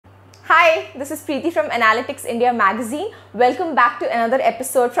Hi, this is Preeti from Analytics India magazine. Welcome back to another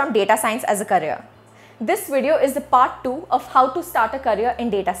episode from Data Science as a Career. This video is the part 2 of how to start a career in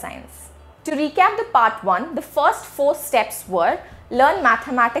data science. To recap the part 1, the first 4 steps were learn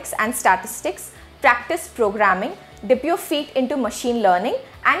mathematics and statistics, practice programming, dip your feet into machine learning,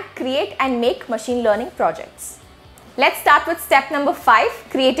 and create and make machine learning projects. Let's start with step number 5,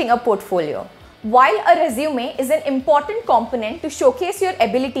 creating a portfolio. While a resume is an important component to showcase your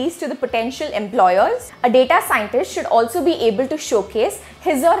abilities to the potential employers, a data scientist should also be able to showcase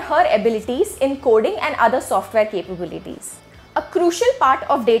his or her abilities in coding and other software capabilities. A crucial part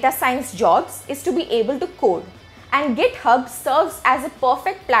of data science jobs is to be able to code, and GitHub serves as a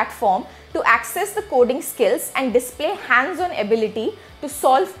perfect platform to access the coding skills and display hands-on ability to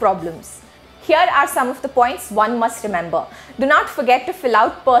solve problems. Here are some of the points one must remember. Do not forget to fill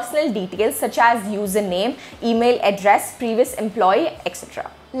out personal details such as username, email address, previous employee,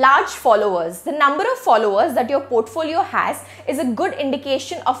 etc. Large followers. The number of followers that your portfolio has is a good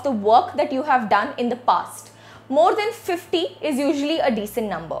indication of the work that you have done in the past. More than 50 is usually a decent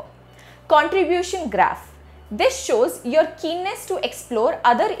number. Contribution graph. This shows your keenness to explore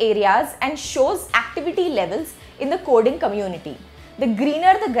other areas and shows activity levels in the coding community. The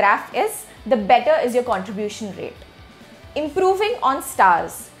greener the graph is, the better is your contribution rate. Improving on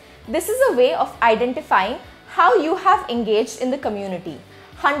stars. This is a way of identifying how you have engaged in the community.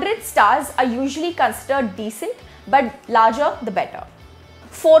 100 stars are usually considered decent, but larger the better.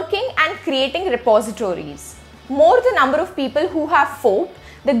 Forking and creating repositories. More the number of people who have forked,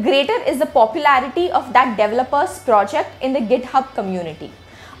 the greater is the popularity of that developer's project in the GitHub community.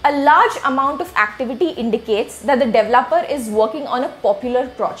 A large amount of activity indicates that the developer is working on a popular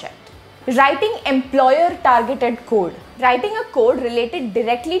project. Writing employer-targeted code. Writing a code related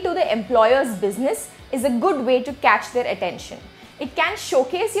directly to the employer's business is a good way to catch their attention. It can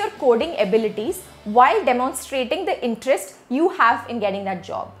showcase your coding abilities while demonstrating the interest you have in getting that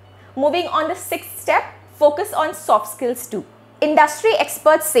job. Moving on the 6th step, focus on soft skills too. Industry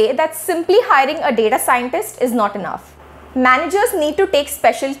experts say that simply hiring a data scientist is not enough. Managers need to take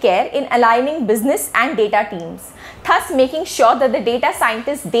special care in aligning business and data teams, thus making sure that the data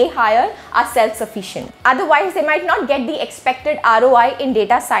scientists they hire are self-sufficient. Otherwise, they might not get the expected ROI in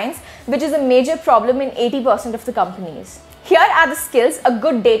data science, which is a major problem in 80% of the companies. Here are the skills a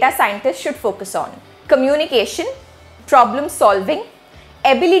good data scientist should focus on. Communication, problem solving,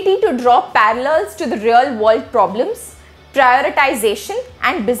 ability to draw parallels to the real-world problems, prioritization,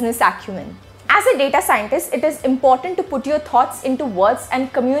 and business acumen. As a data scientist, it is important to put your thoughts into words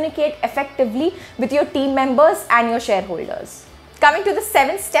and communicate effectively with your team members and your shareholders. Coming to the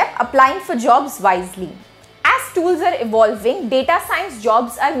 7th step, applying for jobs wisely. As tools are evolving, data science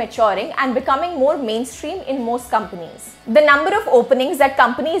jobs are maturing and becoming more mainstream in most companies. The number of openings that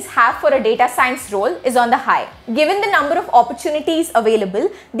companies have for a data science role is on the high. Given the number of opportunities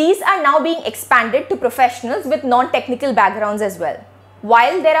available, these are now being expanded to professionals with non-technical backgrounds as well.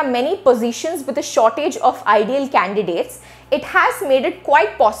 While there are many positions with a shortage of ideal candidates, it has made it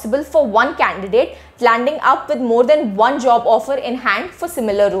quite possible for one candidate landing up with more than one job offer in hand for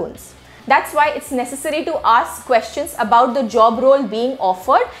similar roles. That's why it's necessary to ask questions about the job role being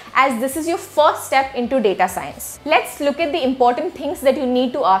offered, as this is your first step into data science. Let's look at the important things that you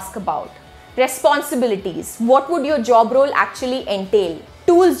need to ask about. Responsibilities. What would your job role actually entail?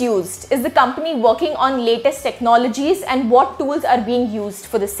 Tools used. Is the company working on latest technologies and what tools are being used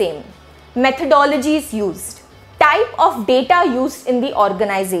for the same? Methodologies used. Type of data used in the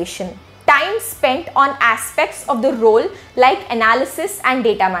organization. Time spent on aspects of the role like analysis and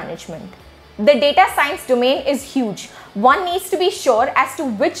data management. The data science domain is huge. One needs to be sure as to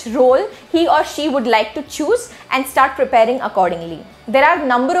which role he or she would like to choose and start preparing accordingly. There are a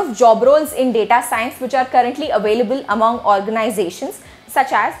number of job roles in data science which are currently available among organizations,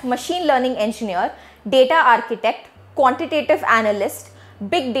 such as machine learning engineer, data architect, quantitative analyst,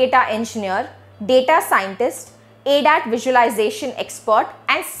 big data engineer, data scientist, ADAT visualization expert,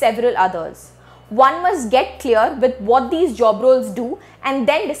 and several others. One must get clear with what these job roles do and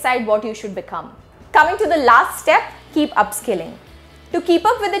then decide what you should become. Coming to the last step, keep upskilling. To keep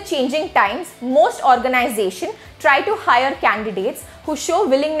up with the changing times, most organizations try to hire candidates who show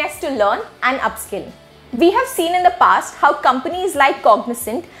willingness to learn and upskill. We have seen in the past how companies like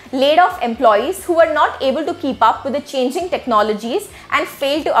Cognizant laid off employees who were not able to keep up with the changing technologies and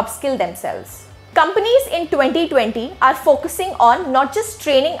failed to upskill themselves. Companies in 2020 are focusing on not just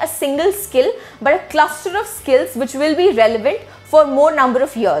training a single skill, but a cluster of skills which will be relevant for more number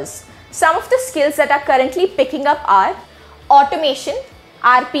of years. Some of the skills that are currently picking up are automation,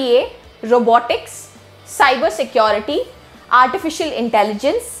 RPA, robotics, cyber security, artificial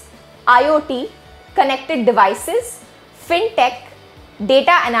intelligence, IoT, connected devices, fintech,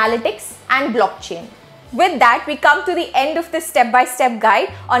 data analytics, and blockchain. With that, we come to the end of this step-by-step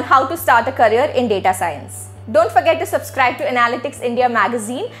guide on how to start a career in data science. Don't forget to subscribe to Analytics India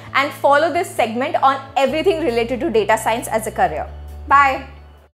magazine and follow this segment on everything related to data science as a career. Bye.